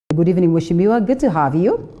Good evening, Mheshimiwa. Good to have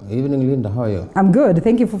you. Evening, Linda. How are you? I'm good.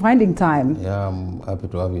 Thank you for finding time. Yeah, I'm happy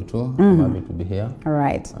to have you too. I'm happy to be here. All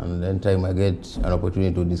right. And anytime I get an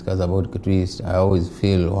opportunity to discuss about Kitui East, I always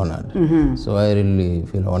feel honored. So I really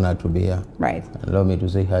feel honored to be here. Right. Allow me to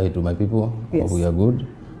say hi to my people. Yes. Hope we are good.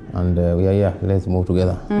 And we are here. Let's move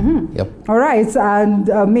together. Yep. All right. And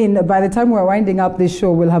I mean, by the time we're winding up this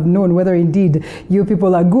show, we'll have known whether indeed you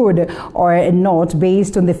people are good or not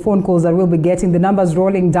based on the phone calls that we'll be getting. The numbers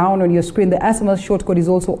rolling down on your screen. The SMS short code is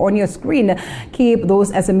also on your screen. Keep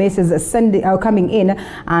those SMSs coming in,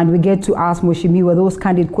 and we get to ask Mheshimiwa those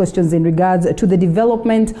candid questions in regards to the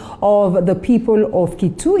development of the people of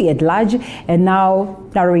Kitui at large, and now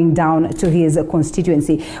narrowing down to his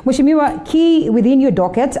constituency. Mheshimiwa, key within your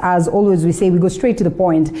docket, as always we say, we go straight to the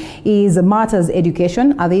point, is matters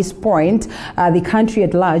education. At this point, the country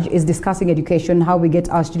at large is discussing education, how we get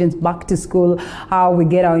our students back to school, how we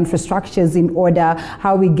get our infrastructures in order,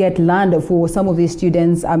 how we get land for some of these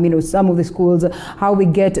students, some of the schools, how we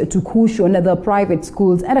get to cushion the private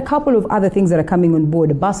schools, and a couple of other things that are coming on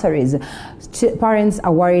board, bursaries. Parents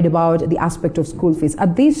are worried about the aspect of school fees.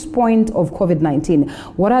 At this point of COVID-19,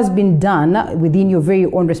 what has been done within your very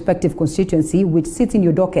own respective constituency, which sits in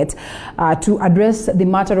your docket, to address the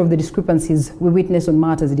matter of the discrepancies we witness on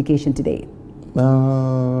matters education today?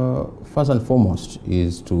 First and foremost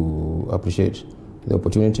is to appreciate the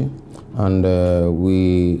opportunity, and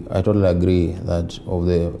I totally agree that of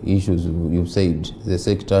the issues you've said, the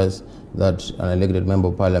sectors that an elected member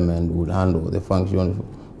of parliament would handle the function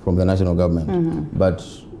from the national government. But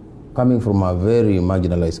coming from a very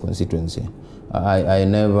marginalized constituency, I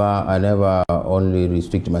never only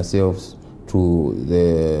restrict myself to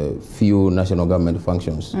the few national government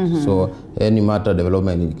functions. So any matter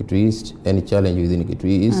development in Kitui East, any challenge within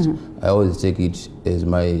Kitui East, I always take it as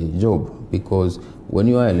my job, because when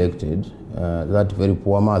you are elected, that very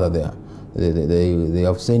poor mother there, they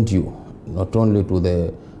have sent you not only to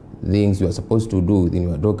the things you are supposed to do within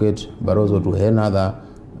your docket, but also to any other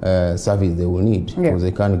service they will need, because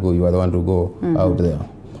they can't go, you are the one to go out there.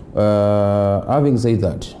 Having said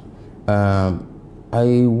that,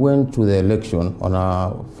 I went to the election on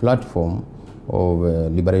a platform of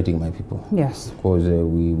liberating my people. Yes. Because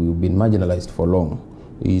we've been marginalized for long.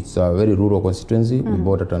 It's a very rural constituency. We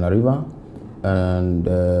bought at Tana River, and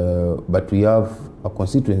but we have a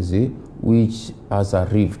constituency which has a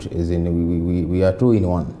rift, as in we are two in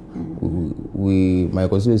one. My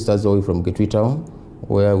constituency starts away from Kitui Town,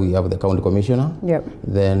 where we have the county commissioner.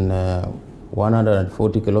 Then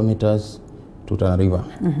 140 kilometers to Tana River.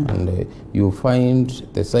 And you find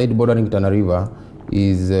the side bordering Tana River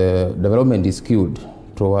is development is skewed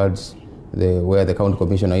towards where the county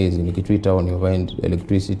commissioner is. In Kitui Town, you find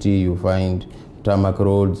electricity, you find tarmac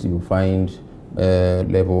roads, you find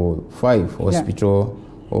level 5 hospital,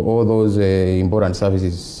 all those important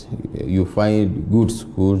services. You find good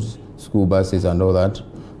schools, school buses and all that.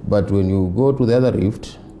 But when you go to the other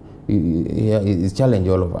rift, it's challenge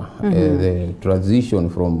all over. The transition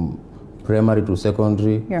from primary to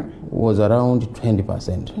secondary was around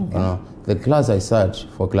 20%. The class I sat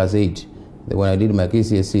for class 8, when I did my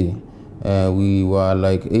KCSE, we were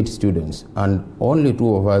like 8 students, and only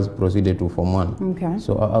 2 of us proceeded to Form 1.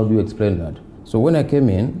 So how do you explain that? So when I came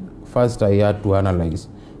in, first I had to analyze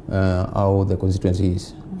how the constituency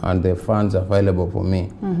is and the funds available for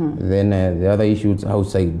me. Then the other issues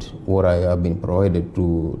outside what I have been provided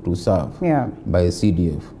to serve by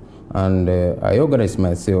CDF. And I organized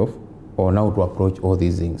myself on how to approach all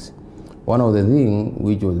these things. One of the things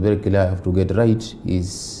which was very clear I have to get right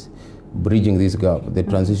is bridging this gap, the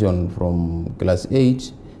transition from class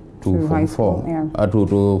 8 to Form 4,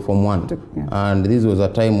 to Form 1. And this was a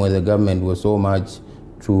time where the government was so much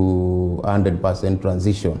to 100%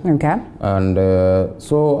 transition. And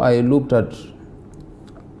so I looked at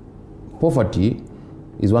poverty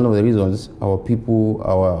is one of the reasons our people,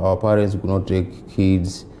 our parents could not take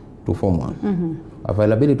kids to Form 1.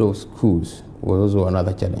 Availability of schools was also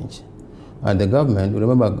another challenge. And the government,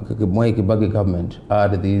 remember Mwai Kibaki government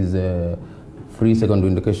had these free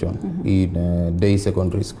secondary education in day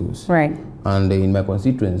secondary schools. And in my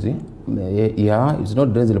constituency, it's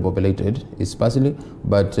not densely populated, it's sparsely,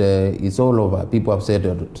 but it's all over. People have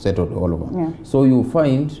settled all over. So you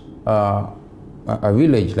find a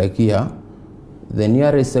village like here, the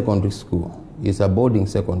nearest secondary school is a boarding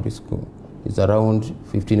secondary school. It's around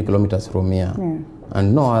 15 kilometers from here,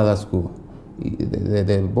 and no other school.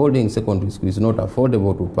 The boarding secondary school is not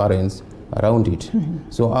affordable to parents around it.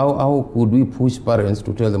 So how could we push parents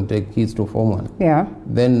to tell them take kids to Form 1?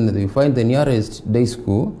 Then you find the nearest day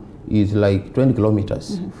school is like 20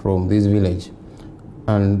 kilometers from this village.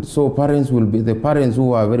 And so parents will be, the parents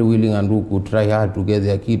who are very willing and who could try hard to get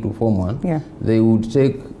their kid to Form 1, they would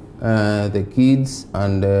take the kids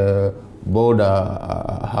and board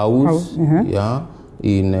a house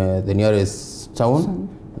in the nearest town.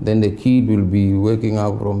 Then the kid will be waking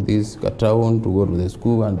up from this town to go to the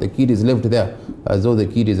school, and the kid is left there as though the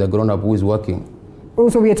kid is a grown-up who is working. Oh,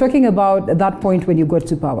 so we are talking about that point when you got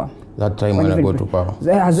to power? That time when I got to power.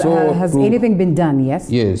 Has anything been done, yes?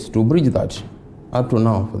 Yes, to bridge that. Up to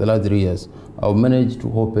now, for the last 3 years, I've managed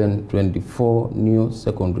to open 24 new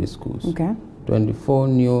secondary schools. Okay. 24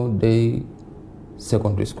 new day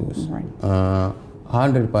secondary schools. Right.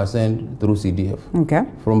 100% through CDF. Okay.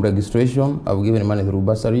 From registration, I've given money through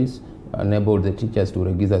bursaries, enabled the teachers to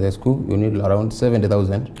register their school. You need around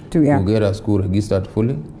 70,000 to get a school registered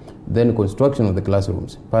fully. Then construction of the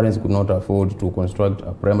classrooms. Parents could not afford to construct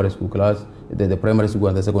a primary school class, the primary school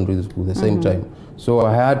and the secondary school at the same time. So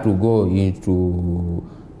I had to go into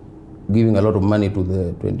giving a lot of money to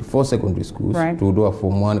the 24 secondary schools to do a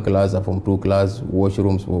Form 1 class, a Form 2 class,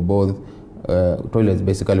 washrooms for both, toilets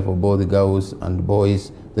basically for both girls and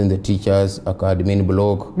boys, then the teachers, academy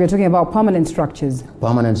block. We're talking about permanent structures.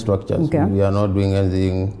 Permanent structures. Okay. We are not doing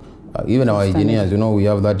anything. Even our engineers, you know, we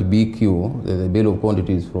have that BQ, the bill of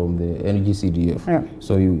quantities from the NGCDF. Yeah.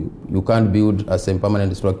 So you can't build a same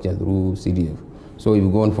permanent structure through CDF. So we've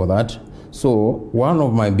gone for that. So one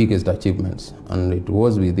of my biggest achievements, and it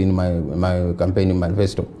was within my campaign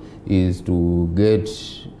manifesto, is to get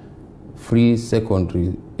free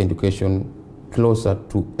secondary education closer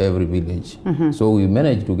to every village. So we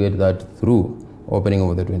managed to get that through opening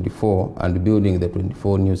of the 24 and building the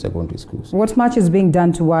 24 new secondary schools. What much is being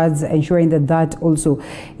done towards ensuring that that also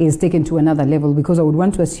is taken to another level? Because I would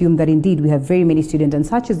want to assume that indeed we have very many students, and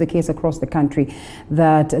such is the case across the country,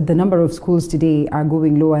 that the number of schools today are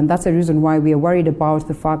going low, and that's a reason why we are worried about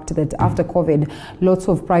the fact that after COVID, lots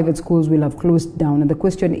of private schools will have closed down. And the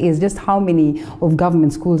question is just how many of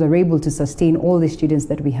government schools are able to sustain all the students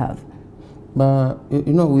that we have? But,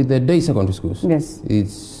 you know, with the day secondary schools,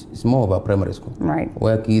 it's more of a primary school,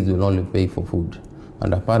 where kids will only pay for food.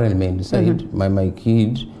 And a parent may decide, my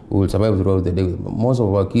kid will survive throughout the day. Most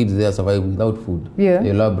of our kids there survive without food.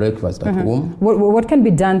 They love breakfast at home. What can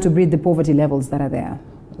be done to bridge the poverty levels that are there?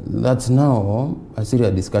 That's now a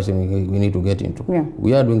serious discussion we need to get into.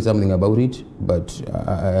 We are doing something about it, but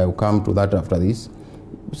I'll come to that after this.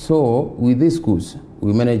 So with these schools,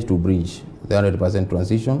 we managed to bridge the 100%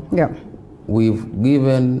 transition. We've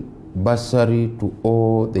given bursary to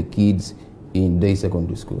all the kids in day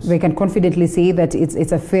secondary schools. We can confidently say that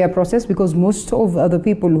it's a fair process, because most of the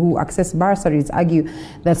people who access bursaries argue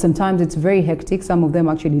that sometimes it's very hectic. Some of them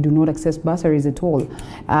actually do not access bursaries at all.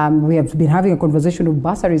 We have been having a conversation of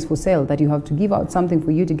bursaries for sale, that you have to give out something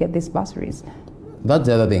for you to get these bursaries. That's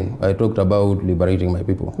the other thing. I talked about liberating my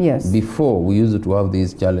people. Before, we used to have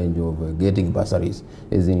this challenge of getting bursaries.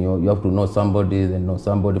 As in, you have to know somebody, then know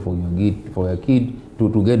somebody for your kid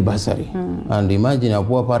to get bursary. And imagine a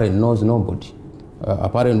poor parent knows nobody. A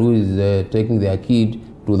parent who is taking their kid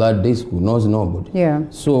to that day school knows nobody.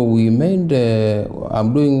 So we made,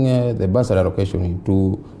 I'm doing the bursary allocation in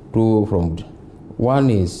two fronts.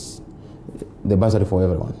 One is the bursary for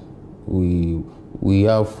everyone. We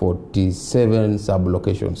have 47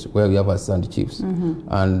 sub-locations where we have assistant chiefs.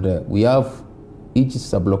 And we have each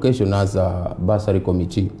sub-location has a bursary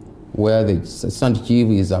committee where the assistant chief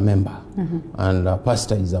is a member and a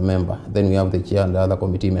pastor is a member. Then we have the chair and the other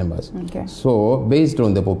committee members. So based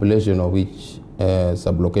on the population of each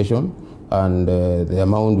sub-location and the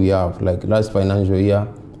amount we have, like last financial year,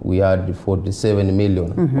 we had 47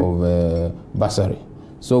 million of bursary.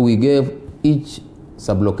 So we gave each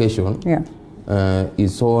sub-location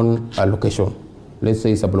its own allocation. Let's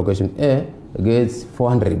say sub-location A gets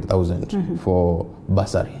 400,000 for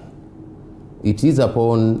bursary. It is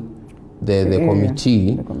upon the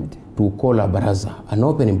committee to call a baraza, an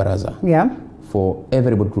opening baraza, for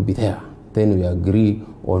everybody to be there. Then we agree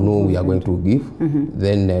on who we are going to give.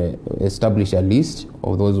 Then establish a list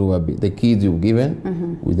of those who are the kids you've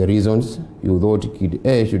given with the reasons. You thought kid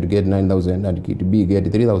A should get 9,000 and kid B get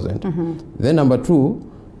 3,000. Then number two,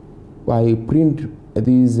 I print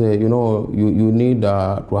these, you know, you need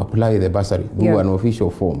to apply the bursary through an official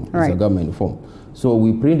form. It's a government form. So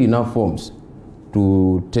we print enough forms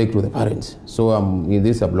to take to the parents. So in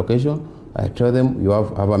this application, I tell them you have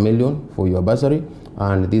 $1 million for your bursary,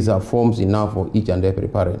 and these are forms enough for each and every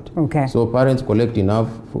parent. So parents collect enough,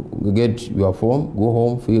 get your form, go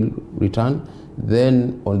home, fill, return.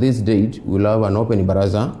 Then on this date, we'll have an open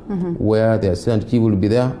baraza where the assistant chief will be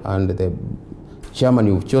there and the chairman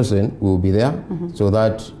you've chosen will be there so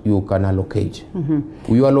that you can allocate.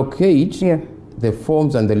 You allocate, the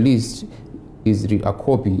forms and the list a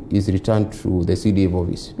copy is returned to the CDF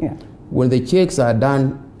office. Yeah. When the checks are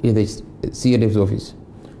done in the CDF's office,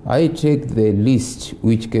 I take the list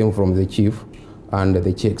which came from the chief and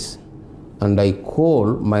the checks, and I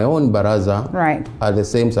call my own baraza at the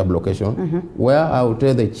same sublocation, where I will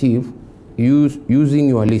tell the chief, using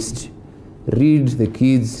your list, read the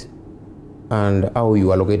kids and how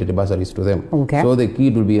you allocated the bursaries to them. Okay. So the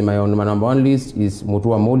kid will be in my number one list is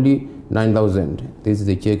Mutua Moli, 9,000. This is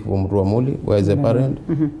the check for Mutua Moli, where is the parent.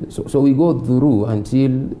 So we go through until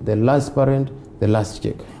the last parent, the last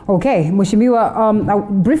check. Okay,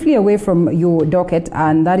 Mheshimiwa, briefly away from your docket,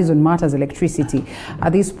 and that is on matters electricity.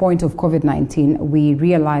 At this point of COVID-19, we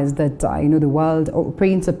realize that the world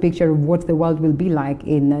paints a picture of what the world will be like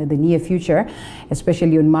in the near future,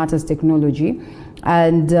 especially on matters technology.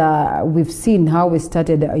 And we've seen how we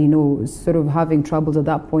started, sort of having troubles at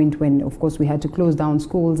that point when, of course, we had to close down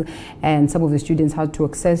schools, and some of the students had to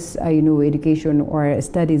access, education or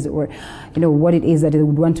studies, or, what it is that they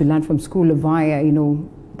would want to learn from school via,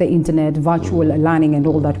 the internet, virtual learning and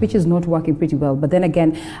all that, which is not working pretty well. But then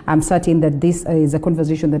again, I'm certain that this is a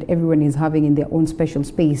conversation that everyone is having in their own special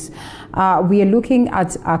space. We are looking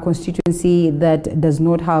at a constituency that does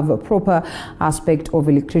not have a proper aspect of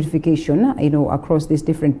electrification, across these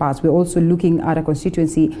different parts. We're also looking at a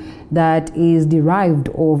constituency that is derived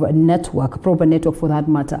of a network, proper network for that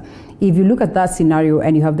matter. If you look at that scenario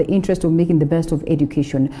and you have the interest of making the best of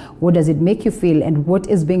education, what does it make you feel, and what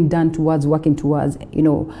is being done towards working towards,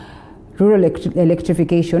 rural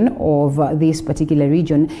electrification of this particular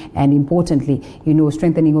region, and importantly,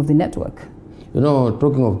 strengthening of the network?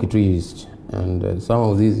 Talking of Kitui East, and some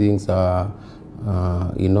of these things are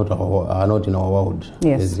not in our world.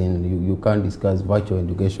 Yes. As in, you can't discuss virtual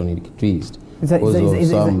education in Kitui East because of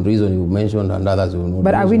some reason you mentioned, and others will not.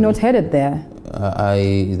 But are we not headed there?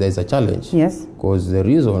 There's a challenge. Yes. Because the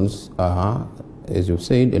reasons are, as you've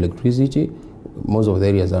said, electricity. Most of the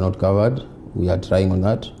areas are not covered. We are trying on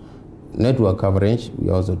that. Network coverage, we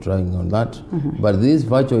are also trying on that. But this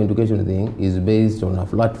virtual education thing is based on a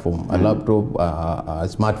platform, a laptop, a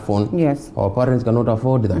smartphone. Yes. Our parents cannot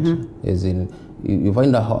afford that. As in, you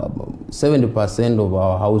find that 70% of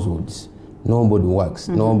our households, nobody works.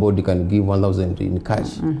 Nobody can give 1,000 in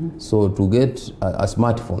cash. So to get a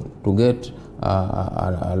smartphone, to get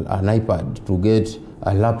an iPad, to get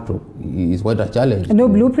a laptop is quite a challenge. No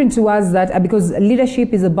blueprint towards that, because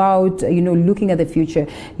leadership is about, looking at the future,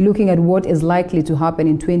 looking at what is likely to happen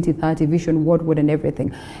in 2030, vision, what, and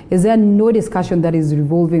everything. Is there no discussion that is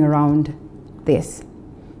revolving around this?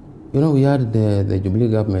 We had the Jubilee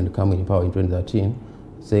government come in power in 2013,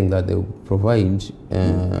 saying that they will provide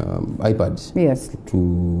iPads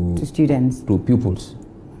to students, to pupils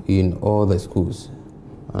in all the schools,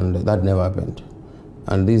 and that never happened.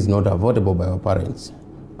 And this is not affordable by our parents.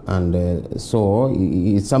 And so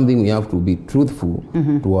it's something we have to be truthful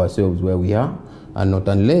to ourselves where we are, and not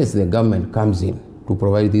unless the government comes in to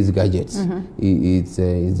provide these gadgets. It's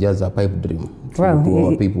just a pipe dream to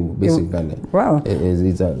our people, basically.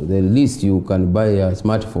 The least you can buy a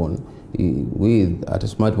smartphone with a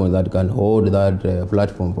smartphone that can hold that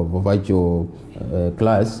platform for virtual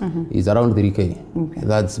class is around 3K.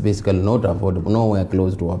 That's basically not affordable, nowhere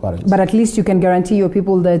close to our parents. But at least you can guarantee your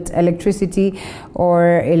people that electricity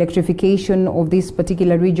or electrification of this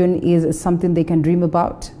particular region is something they can dream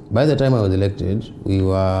about? By the time I was elected, we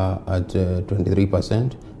were at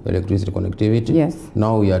 23% electricity connectivity. Yes.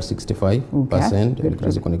 Now we are at 65%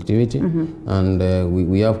 electricity connectivity, and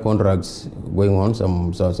we have contracts going on.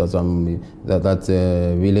 Some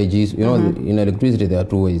villages. In electricity there are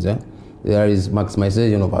two ways. There is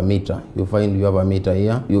maximization of a meter. You find you have a meter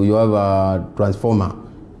here. You have a transformer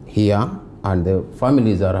here, and the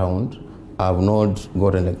families around have not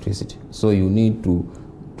got electricity. So you need to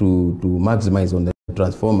maximize on the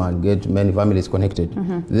transformer and get many families connected.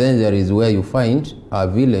 Then there is where you find a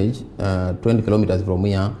village 20 kilometers from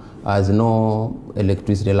here has no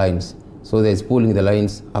electricity lines. So there's pulling the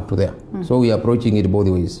lines up to there. So we are approaching it both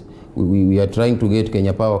ways. We are trying to get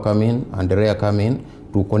Kenya Power come in and REA come in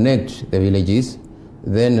to connect the villages.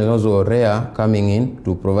 Then also REA coming in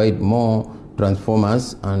to provide more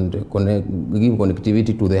transformers and give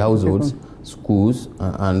connectivity to the households, schools,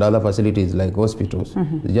 and other facilities like hospitals.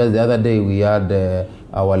 Just the other day we had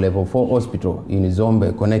our level 4 hospital in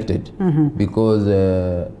Zombe connected because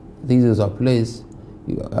this is a place,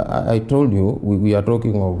 I told you, we are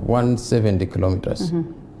talking of 170 kilometers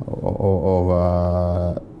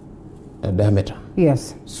of diameter.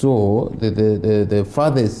 Yes. So the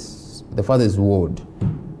farthest ward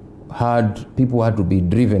people had to be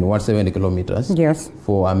driven 170 kilometers yes.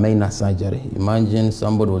 for a minor surgery. Imagine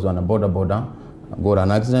somebody was on a border got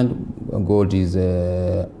an accident, got his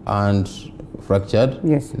hand fractured.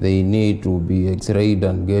 Yes. They need to be x-rayed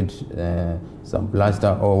and get some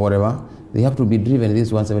plaster or whatever. They have to be driven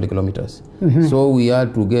this 170 kilometers. So we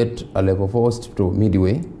had to get a level 4 hospital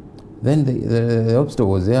midway. Then the hospital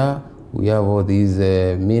was there. We have all these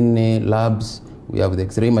mini labs. We have the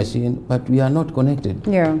x-ray machine, but we are not connected.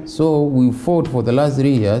 Yeah. So we fought for the last 3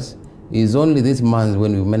 years. It's only this month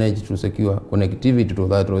when we managed to secure connectivity to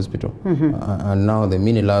that hospital. And now the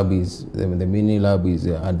mini lab is and the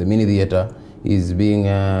mini theater is being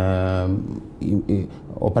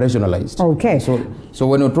operationalized. Okay. So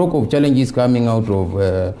when we talk of challenges coming out of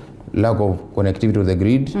lack of connectivity to the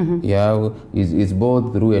grid, it's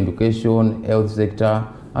both through education, health sector,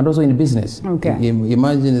 and also in business. Okay.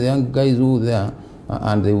 Imagine the young guys who are there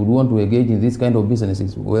and they would want to engage in this kind of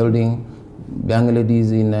businesses, welding, young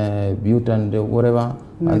ladies in beauty and whatever.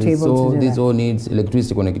 Not and able so to do this that. all needs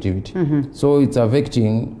electricity connectivity. So it's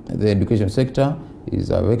affecting the education sector, it's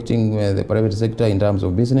affecting the private sector in terms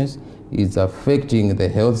of business, it's affecting the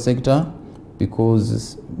health sector,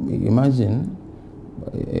 because imagine,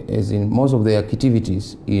 as in most of the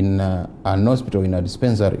activities in an hospital, in a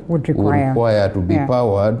dispensary, would require to be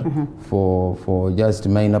powered for just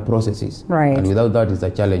minor processes. Right. And without that, it's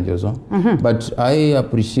a challenge also. But I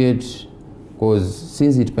appreciate, because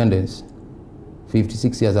since independence,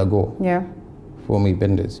 56 years ago, from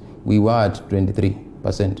independence, we were at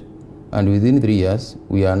 23%. And within 3 years,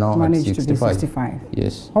 we are now Managed at 65. to be 65.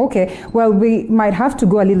 Yes. Okay. Well, we might have to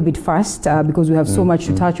go a little bit fast because we have so much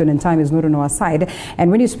to touch on and time is not on our side.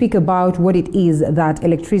 And when you speak about what it is that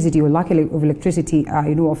electricity or lack of electricity,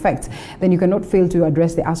 affects, then you cannot fail to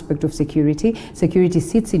address the aspect of security. Security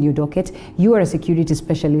sits in your docket. You are a security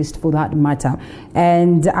specialist for that matter.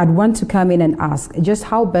 And I'd want to come in and ask just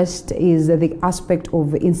how best is the aspect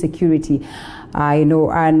of insecurity,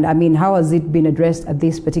 and I mean, how has it been addressed at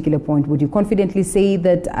this particular point? Would you confidently say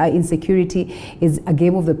that insecurity is a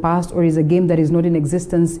game of the past, or is a game that is not in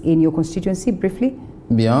existence in your constituency? Briefly.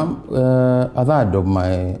 Yeah,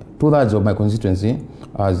 two-thirds of my constituency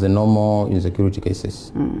as the normal insecurity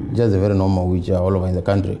cases, just the very normal, which are all over in the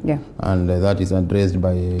country. Yeah. And that is addressed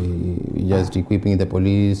by just equipping the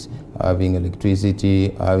police, having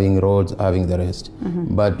electricity, having roads, having the rest.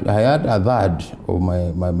 But I had a third of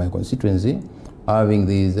my constituency having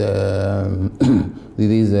these,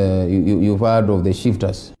 you've heard of the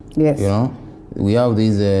shifters. Yes. We have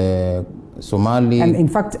these Somali. And in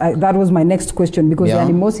fact, that was my next question, because the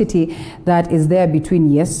animosity that is there between,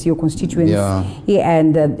 your constituents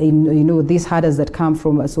and these herders that come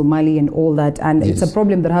from Somali and all that, and it's a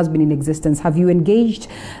problem that has been in existence. Have you engaged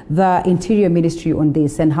the Interior Ministry on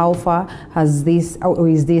this, and how far has this, or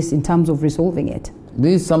is this in terms of resolving it?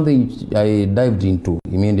 This is something I dived into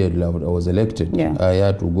immediately after I was elected. I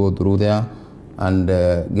had to go through there and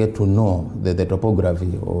get to know the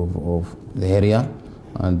topography of the area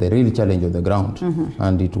and the real challenge of the ground.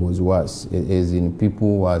 And it was worse, as in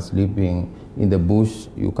people were sleeping in the bush.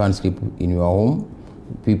 You can't sleep in your home.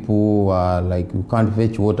 People are like, you can't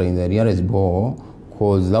fetch water in the nearest bore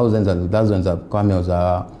because thousands and thousands of camels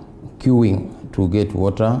are queuing to get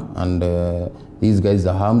water, and these guys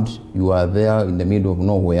are harmed. You are there in the middle of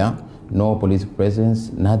nowhere, no police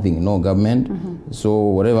presence, nothing, no government. So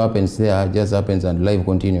whatever happens there just happens and life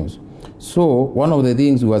continues. So one of the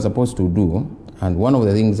things we were supposed to do, and one of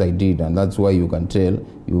the things I did, and that's why you can tell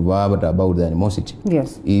you've heard about the animosity,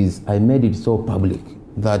 is I made it so public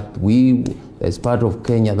that we, as part of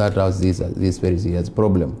Kenya, that has this very serious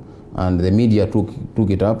problem. And the media took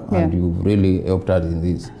it up, and you've really helped us in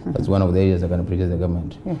this. That's one of the areas I can appreciate the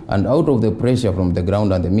government. And out of the pressure from the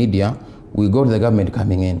ground and the media, we got the government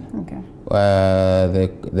coming in.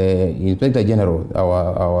 The Inspector General,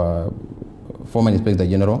 our former Inspector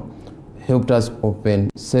General, helped us open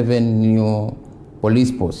 7 new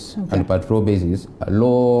police posts and patrol bases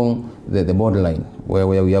along the borderline where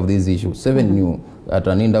we have these issues. 7 new at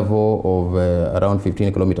an interval of around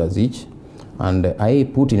 15 kilometers each. And I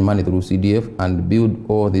put in money through CDF and built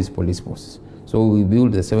all these police posts. So we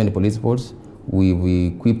built the 7 police posts. We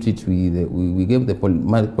equipped it with, we gave the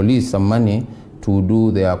police some money to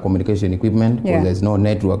do their communication equipment, because there's no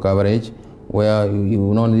network coverage. Where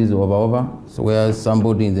you know this over, so where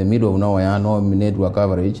somebody in the middle of nowhere, no network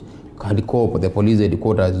coverage, can cope the police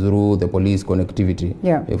headquarters through the police connectivity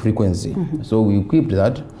frequency. So we equipped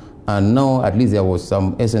that, and now at least there was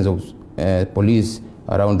some essence of police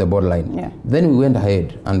around the borderline. Then we went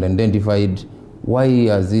ahead and identified why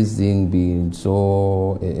has this thing been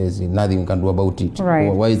so, as in nothing we can do about it.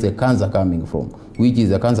 Why is the cancer coming from? Which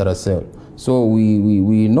is a cancerous cell. So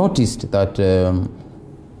we noticed that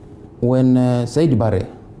when Said Barre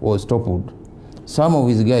was toppled, Some of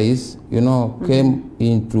his guys, you know, came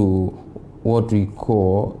into what we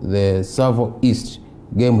call the Savo East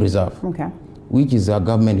Game Reserve, which is a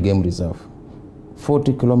government game reserve,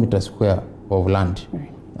 40 kilometers square of land,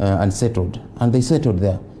 and settled. And they settled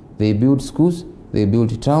there. They built schools, they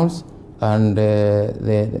built towns, and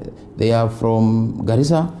they are from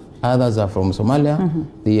Garissa, others are from Somalia.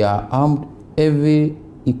 They are armed, heavy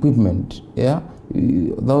equipment,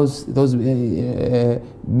 those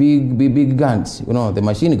big guns, you know, the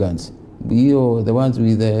machine guns, the ones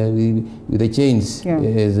with the chains,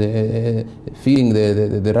 feeding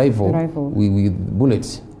the rifle, with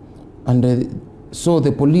bullets. And so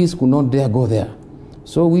the police could not dare go there.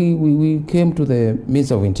 So we came to the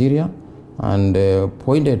Minister of Interior and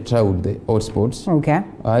pointed out the hotspots.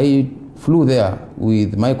 I flew there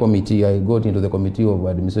with my committee. I got into the Committee of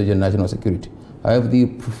Administration and National Security. I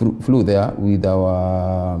flew there with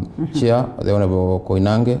our chair, the Honorable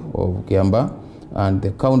Koinange of Kiamba, and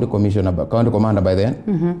the county commander by then.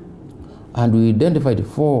 And we identified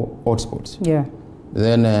 4 hotspots.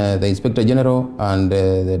 Then the Inspector General and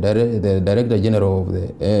the Director General of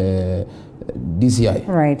the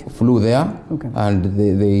DCI flew there, and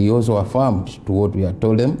they also affirmed to what we had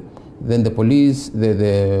told them. Then the police,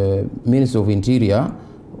 the Minister of Interior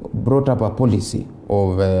brought up a policy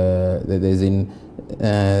of to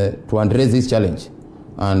address this challenge.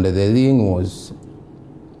 And the thing was,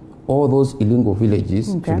 all those illegal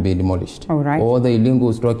villages should be demolished. All the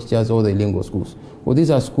illegal structures, all the illegal schools. Well, these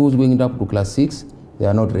are schools going up to class 6. They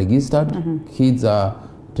are not registered. Kids are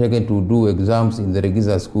taken to do exams in the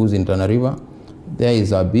registered schools in Tana River. There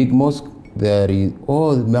is a big mosque. There is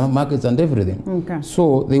all the markets and everything.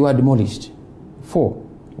 So they were demolished. 4.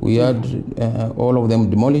 We had all of them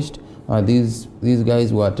demolished. These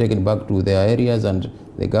guys were taken back to their areas, and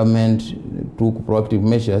the government took proactive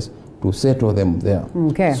measures to settle them there.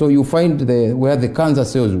 So you find where the cancer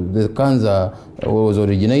cells, the cancer was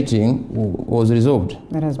originating, was resolved.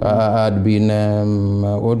 That has been. Had been,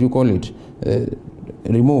 what do you call it,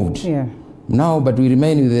 removed. Now, but we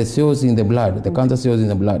remain with the cells in the blood, the cancer cells in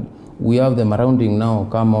the blood. We have them surrounding now,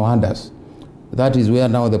 Kamohandas. That is where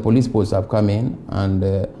now the police posts have come in, and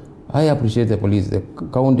I appreciate the police.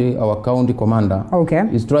 Our county commander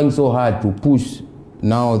is trying so hard to push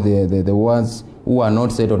now the ones who are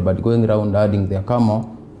not settled, but going around adding their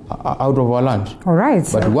camo out of our land.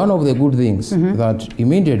 But one of the good things that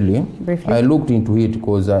immediately I looked into it,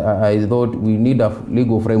 because I thought we need a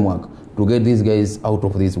legal framework to get these guys out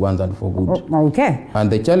of this once and for good.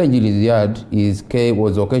 And the challenge in yard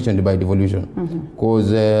was occasioned by devolution,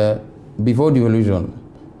 because before devolution,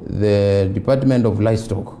 the Department of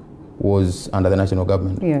Livestock was under the national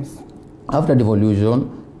government. After devolution,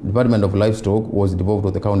 Department of Livestock was devolved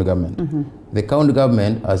to the county government. The county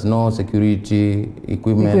government has no security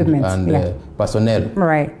equipment and personnel.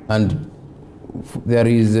 And there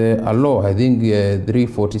is a law, I think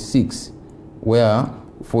 346, where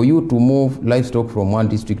for you to move livestock from one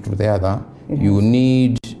district to the other, you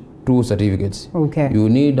need 2 certificates. You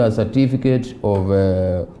need a certificate of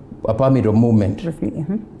a permit of movement.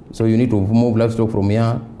 So you need to move livestock from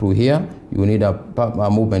here to here. You need a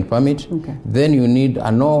movement permit. Then you need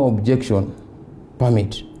a no objection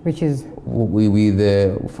permit, which is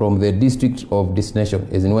from the district of destination,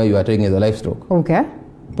 as in where you are taking the livestock.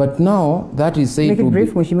 But now that is saying make it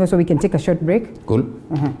brief, Mheshimiwa, so we can take a short break.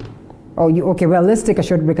 Well, let's take a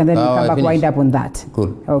short break and then we'll come back, wind up on that.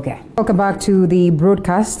 Welcome back to the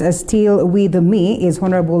broadcast. Still with me is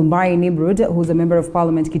Honorable Nimrod Mbai, who's a member of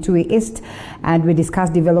Parliament, Kitui East, and we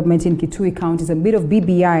discussed development in Kitui County, a bit of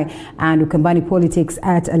BBI and Ukambani politics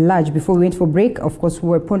at large. Before we went for break, of course, we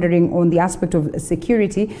were pondering on the aspect of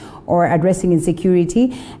security or addressing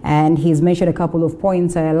insecurity, and he's mentioned a couple of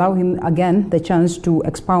points. I allow him again the chance to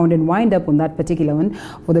expound and wind up on that particular one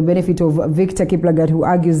for the benefit of Victor Kiplagat, who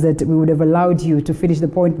argues that we would have allowed you to finish the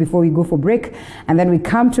point before we go for break, and then we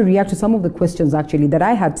come to react to some of the questions actually that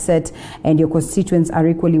I had set and your constituents are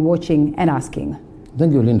equally watching and asking.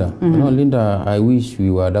 Thank you, Linda. You know, Linda, I wish we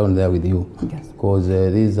were down there with you, because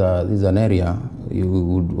this is an area you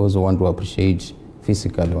would also want to appreciate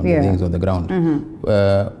physically on the things on the ground.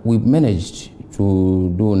 We've managed to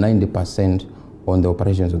do 90% on the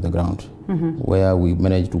operations on the ground, where we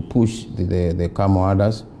managed to push the camo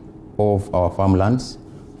orders off our farmlands.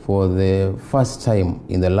 For the first time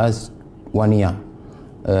in the last 1 year,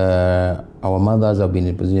 our mothers have been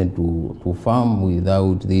in a position to farm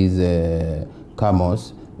without these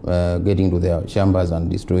camos getting to their chambers and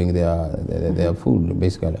destroying their food,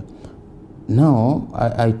 basically. Now,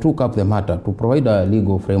 I took up the matter to provide a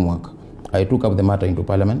legal framework. I took up the matter into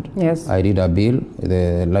Parliament. I did a bill,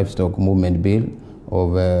 the livestock movement bill,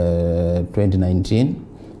 of 2019.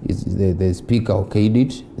 The speaker okayed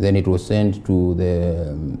it. Then it was sent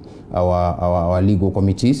to our legal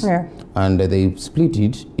committees, and they split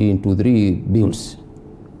it into 3 bills,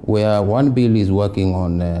 where one bill is working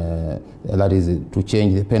on that is to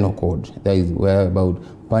change the penal code. That is where about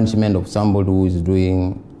punishment of somebody who is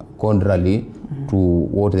doing contrarily to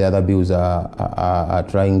what the other bills are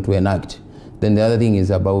trying to enact. Then the other thing is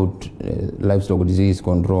about livestock disease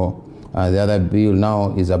control. The other bill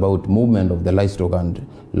now is about movement of the livestock and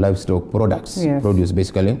livestock products, produce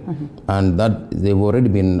basically, and that they've already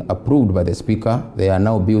been approved by the speaker. They are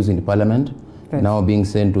now bills in the parliament, now being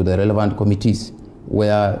sent to the relevant committees,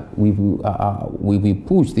 where we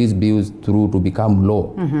push these bills through to become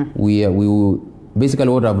law. We will, basically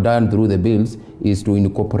what I've done through the bills is to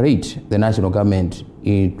incorporate the national government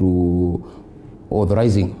into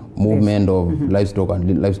authorizing movement of livestock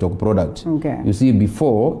and livestock products. You see,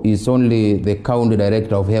 before it's only the county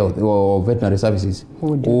director of health or veterinary services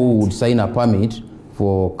who would sign a permit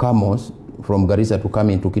for camels from Garissa to come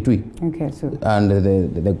into Kitui. And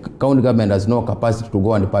the county government has no capacity to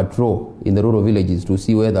go and patrol in the rural villages to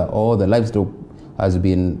see whether all the livestock has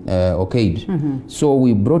been okayed. So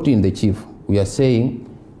we brought in the chief. We are saying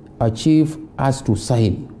a chief has to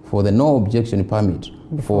sign for the no objection permit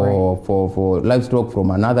for livestock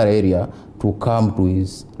from another area to come to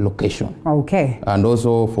his location. And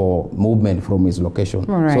also for movement from his location.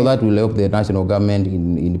 So that will help the national government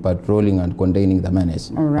in patrolling and containing the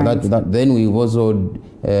menace. Then we've also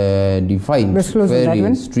defined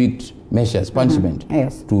very strict measures, punishment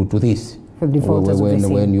to this.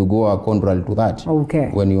 When you go contrary to that,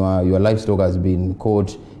 when your livestock has been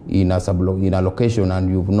caught in a location and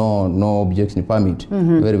you've no objection permit,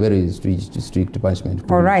 very strict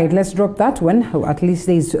punishment. All right, let's drop that one. At least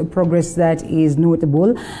there's progress that is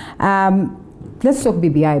notable. Let's talk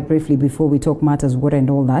BBI briefly before we talk matters water and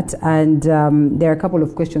all that. And there are a couple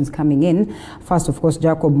of questions coming in. First, of course,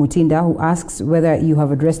 Jacob Mutinda, who asks whether you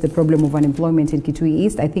have addressed the problem of unemployment in Kitui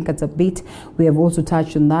East. I think it's a bit. We have also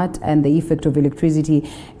touched on that and the effect of electricity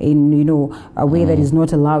in, a way that is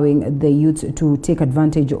not allowing the youth to take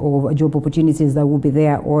advantage of job opportunities that will be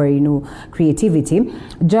there, or, creativity.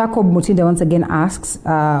 Jacob Mutinda once again asks,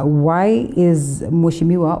 why is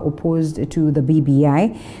Mheshimiwa opposed to the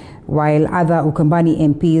BBI, while other Ukambani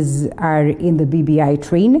MPs are in the BBI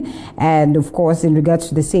train? And of course, in regards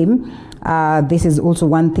to the same, this is also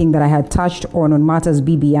one thing that I had touched on matters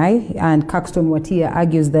BBI. And Caxton Watia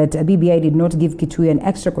argues that BBI did not give Kitui an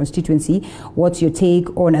extra constituency. What's your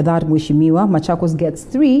take on that, Mheshimiwa? Machakos gets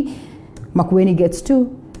 3, Makueni gets 2,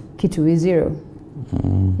 Kitui 0.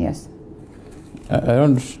 Yes. I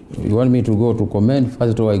don't. You want me to go to comment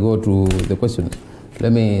first, or I go to the questions?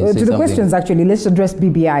 Let me say to the questions, actually. Let's address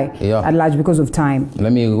BBI at large because of time.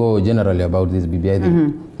 Let me go generally about this BBI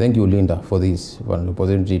thing. Thank you, Linda, for this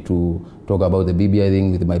opportunity to talk about the BBI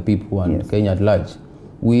thing with my people and Kenya at large.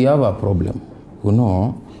 We have a problem.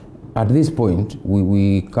 At this point,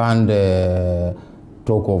 we can't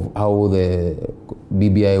talk of how the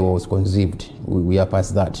BBI was conceived. We are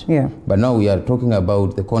past that. But now we are talking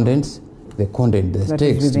about the contents, the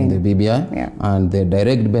text in the BBI, and the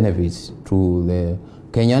direct benefits to the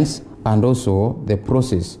Kenyans, and also the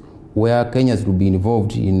process where Kenyans will be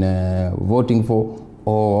involved in voting for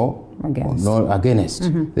or against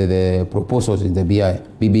the proposals in the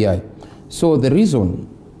BBI. So the reason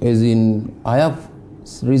is I have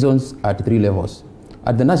reasons at 3 levels.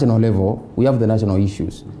 At the national level, we have the national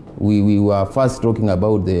issues. We were first talking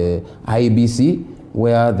about the IBC,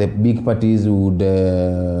 where the big parties would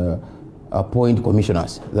appoint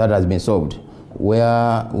commissioners. That has been solved.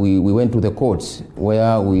 Where we went to the courts,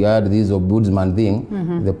 where we had this ombudsman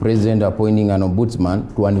thing, the president appointing an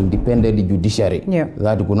ombudsman to an independent judiciary.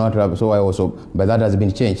 That could not have, but that has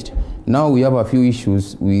been changed. Now we have a few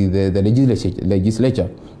issues with the legislature.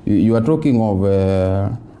 You are talking of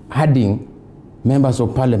adding members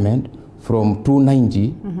of parliament from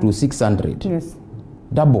 290 to 600.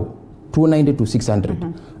 Double, 290 to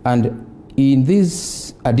 600. And in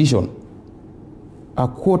this addition, a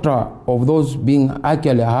quarter of those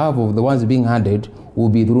actually half of the ones being added will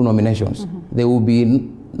be through nominations. They will be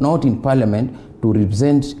not in parliament to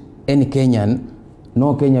represent any Kenyan.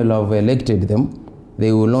 No Kenyan will have elected them.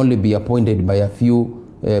 They will only be appointed by a few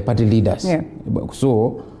party leaders.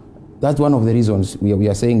 So that's one of the reasons we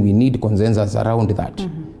are saying we need consensus around that.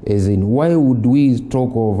 As in, why would we talk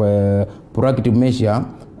of proactive measure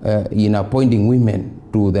in appointing women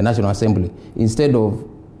to the National Assembly instead of,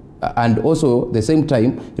 and also at the same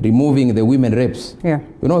time removing the women reps?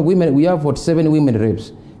 We have 47 women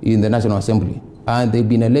reps in the National Assembly. and they've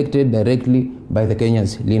been elected directly by the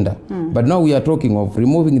Kenyans, Linda. But now we are talking of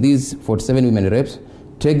removing these 47 women reps,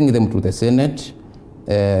 taking them to the Senate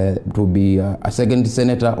to be a second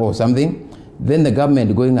senator or something, then the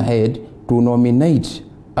government going ahead to nominate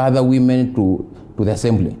other women to the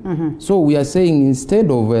assembly. So we are saying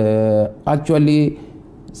instead of actually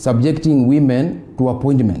subjecting women to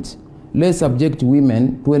appointments, let's subject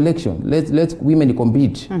women to election. Let women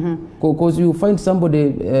compete. Because you find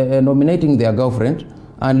somebody nominating their girlfriend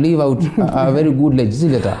and leave out a very good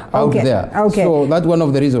legislator out there. So that's one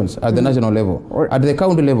of the reasons at the national level. At the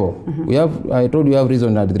county level, we have, I told you, we have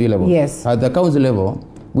reason at 3 levels. Yes. At the council level,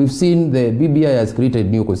 we've seen the BBI has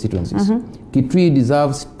created new constituencies. Kitui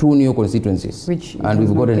deserves 2 new constituencies, and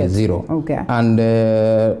we've gotten a 0. And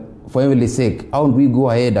for everybody's sake, how do we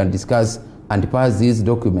go ahead and discuss and pass this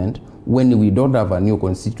document when we don't have a new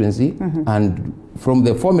constituency? And from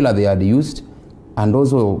the formula they had used, and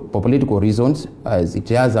also for political reasons, as it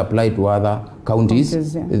has applied to other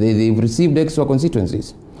counties, they've received extra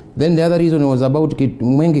constituencies. Then the other reason was about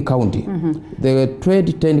Mwengi County. The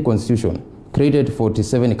 2010 constitution created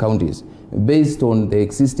 47 counties based on the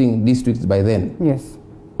existing districts by then. Yes.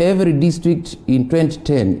 Every district in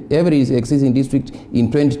 2010, every existing district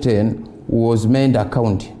in 2010 was made a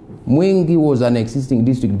county. Mwengi was an existing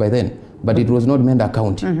district by then, but it was not made a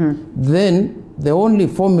county. Then the only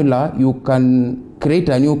formula you can create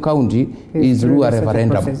a new county is through a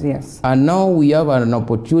referendum. And now we have an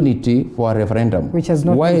opportunity for a referendum. Which has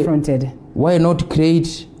not been confronted. Why not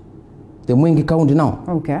create the Mwengi County now?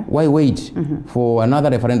 Why wait for another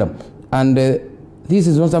referendum? And this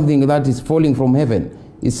is not something that is falling from heaven.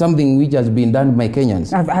 It's something which has been done by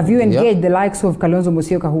Kenyans. Have you engaged the likes of Kalonzo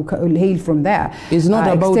Musyoka, who hail from there, it's not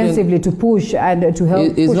about extensively to push and to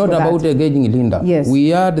help? It's not about engaging Linda. Yes. We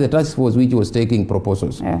had the task force which was taking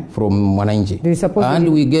proposals from Mwananchi.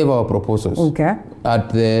 And we gave our proposals.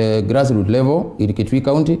 At the grassroots level in Kitui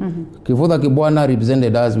County. Kifuda Kibwana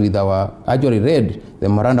represented us with our, actually read the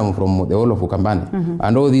memorandum from the whole of Ukambani.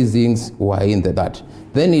 And all these things were in that.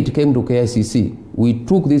 Then it came to KICC. We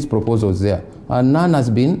took these proposals there. And none has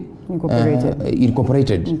been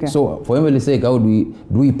incorporated. So for everybody's sake, how do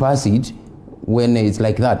we pass it when it's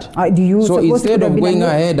like that? So instead of going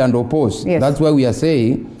ahead and oppose, that's why we are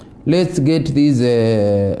saying, let's get these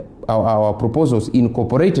our proposals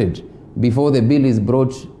incorporated before the bill is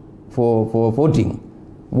brought for voting.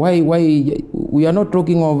 Why we are not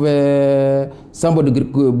talking of somebody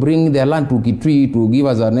bring their land to Kitui to give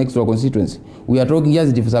us an extra constituency. We are talking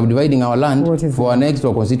just subdividing our land for an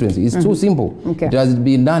extra constituency. It's too simple. It has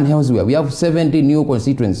been done elsewhere. We have 70 new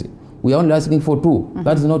constituencies. We are only asking for 2.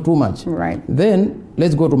 That is not too much. Then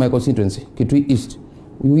let's go to my constituency, Kitui East.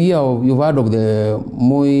 You've heard of the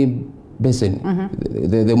Moi Basin,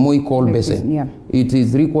 the Moi Coal Basin. It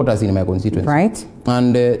is 3/4 in my constituency.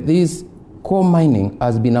 And this coal mining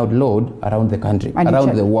has been outlawed around the country,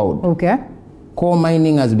 around the world. Coal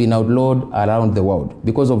mining has been outlawed around the world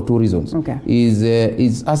because of 2 reasons.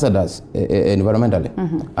 Is hazardous environmentally,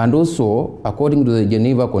 and also according to the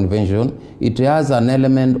Geneva Convention, it has an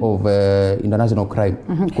element of international crime.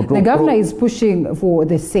 The governor is pushing for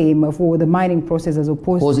the same, for the mining process as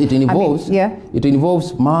opposed. Because it involves, it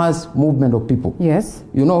involves mass movement of people.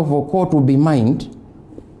 You know, for coal to be mined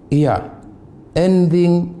here,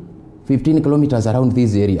 anything 15 kilometers around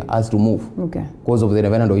this area has to move because of the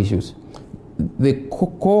environmental issues. The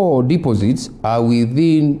coal deposits are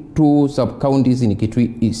within 2 sub-counties in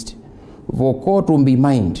Kitui East. For coal to be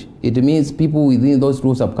mined, it means people within those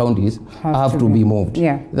 2 sub-counties have to be moved.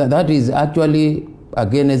 That is actually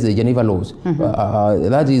against the Geneva laws.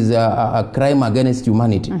 That is a crime against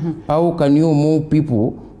humanity. How can you move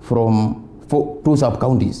people from 2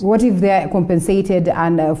 sub-counties? What if they are compensated?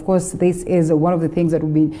 And of course, this is one of the things that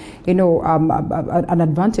would be, an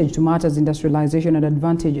advantage to matters industrialization, an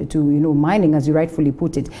advantage to, mining, as you rightfully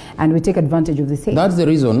put it, and we take advantage of the same. That's the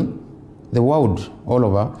reason the world all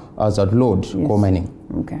over has outlawed coal mining.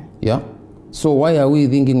 So why are we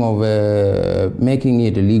thinking of making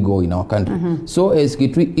it illegal in our country? So as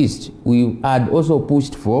Kitui East, we had also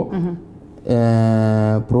pushed for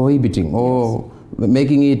prohibiting or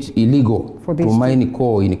making it illegal to mine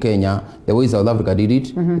coal in Kenya, the way South Africa did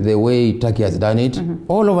it, the way Turkey has done it,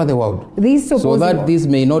 all over the world. So that this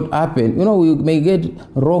may not happen. We may get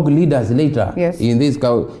rogue leaders later in this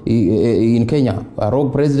in Kenya, a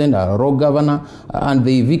rogue president, a rogue governor, and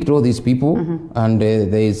they evict all these people and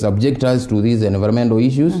they subject us to these environmental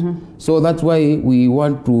issues. So that's why we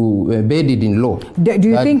want to embed it in law. Do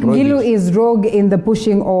you think Ngilu is rogue in the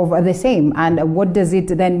pushing of the same? And what does it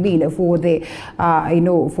then mean for the,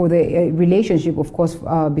 for the relationship, of course,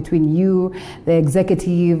 between you, the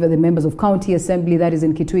executive, the members of county assembly that is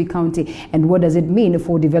in Kitui County, and what does it mean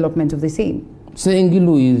for development of the same? Saying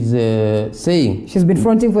Ngilu is saying... She's been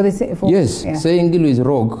fronting for the same... Yes, yeah. Saying Ngilu is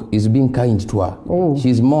rogue is being kind to her. Oh.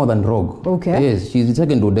 She's more than rogue. Okay. Yes, she's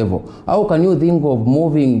second to devil. How can you think of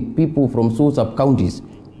moving people from sub-counties,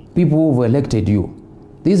 people who've elected you?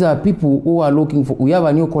 These are people who are looking for... We have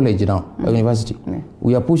a new college now, a university. Yeah.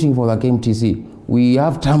 We are pushing for the KMTC. We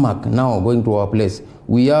have tarmac now going to our place.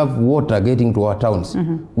 We have water getting to our towns.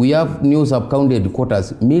 We have new sub-county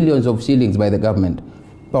headquarters, millions of shillings by the government.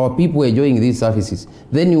 Our people enjoying these services.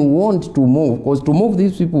 Then you want to move, because to move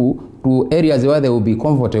these people to areas where they will be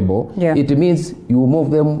comfortable, it means you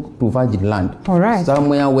move them to virgin land. All right.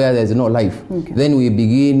 Somewhere where there's no life. Okay. Then we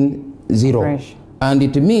begin zero. Fresh. And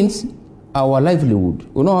it means our livelihood.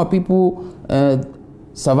 You know, our people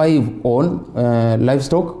survive on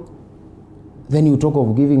livestock. Then you talk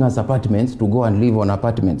of giving us apartments to go and live on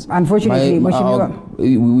apartments. Unfortunately,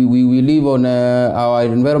 we live on our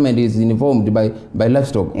environment is informed by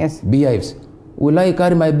livestock. Yes. Beehives. Will I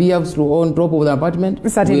carry my beehives on top of the apartment?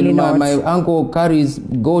 Certainly not. My uncle carries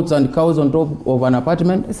goats and cows on top of an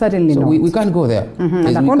apartment? Certainly not. We can't go there.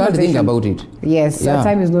 We can't think about it. Yes,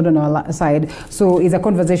 time is not on our side. So it's a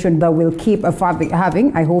conversation that we'll keep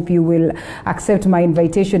having. I hope you will accept my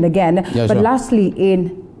invitation again. Yeah, but sure. Lastly,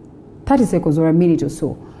 in 30 seconds or a minute or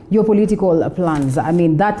so, your political plans. I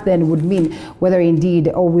mean, that then would mean whether indeed,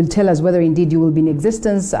 or will tell us whether indeed you will be in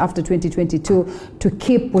existence after 2022 to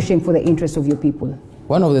keep pushing for the interests of your people.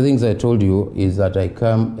 One of the things I told you is that I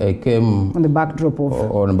came on the backdrop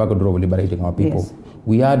of liberating our people. Yes.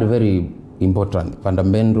 We had very important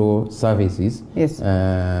fundamental services, yes,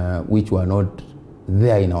 which were not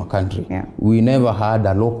there in our country. Yeah. We never had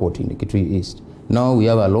a law court in the Kitui East. Now we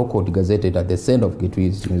have a law court gazetted at the center of Kitui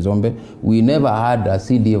East in Zombe. We never had a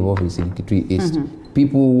CDF office in Kitui East.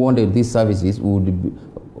 People who wanted these services would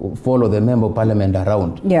follow the member of parliament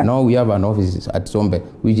around. Yeah. Now we have an office at Zombe,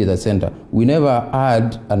 which is the center. We never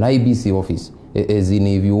had an IBC office, as in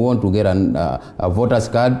if you want to get a voter's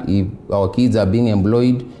card, if our kids are being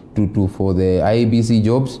employed for the IBC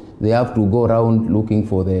jobs, they have to go around looking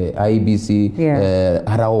for the IBC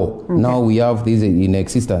RAO. Okay. Now we have this in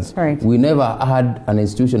existence. Right. We never had an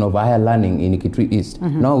institution of higher learning in Kitui East.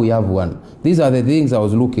 Now we have one. These are the things I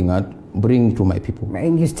was looking at bringing to my people.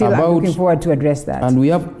 And you still are looking forward to address that. And we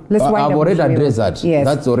have, I've already addressed that. Yes.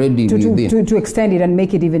 That's already within. To extend it and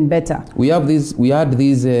make it even better. We had this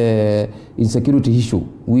insecurity issue,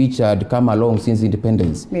 which had come along since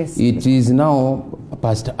independence. Yes. It is now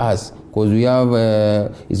past us, because we have,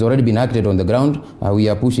 it's already been acted on the ground. We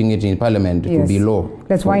are pushing it in parliament to be law.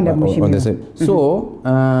 Let's wind up, So,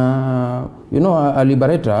 you know, a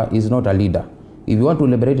liberator is not a leader. If you want to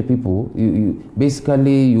liberate people, you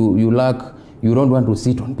don't want to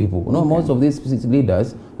sit on people. You know, most of these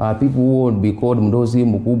leaders are people who would be called Mdozi,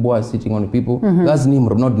 Mukubwa, sitting on people. That's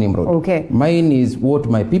Nimrod, not Nimrod. Okay. Mine is what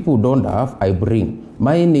my people don't have, I bring.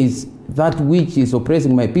 Mine is that which is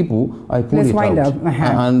oppressing my people, I pull it out.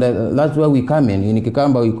 And that's where we come in. In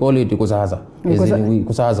Kikamba, we call it Kusahaza.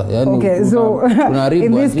 Okay, so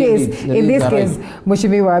in this case,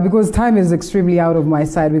 Mheshimiwa, because time is extremely out of my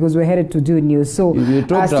side, because we're headed to do news. So,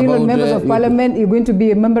 still on members of parliament, you're going to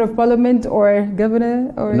be a member of parliament or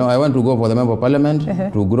governor? Or? No, I want to go for the member of parliament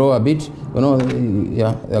to grow a bit. You know,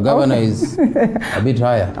 the governor is a bit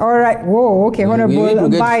higher. All right. Whoa, okay. Honorable Mbai. We need to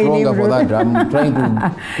get stronger for that. I'm trying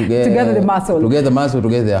to get the muscle. To get the muscle to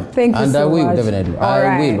get there. Thank you so much. And I will, definitely.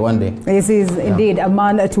 I will one day. This is indeed a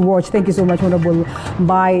man to watch. Thank you so much, Hon.Nimrod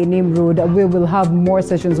Mbai. We will have more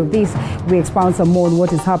sessions of this. We expound some more on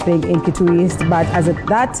what is happening in Kitui East. But as of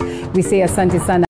that, we say asante sana.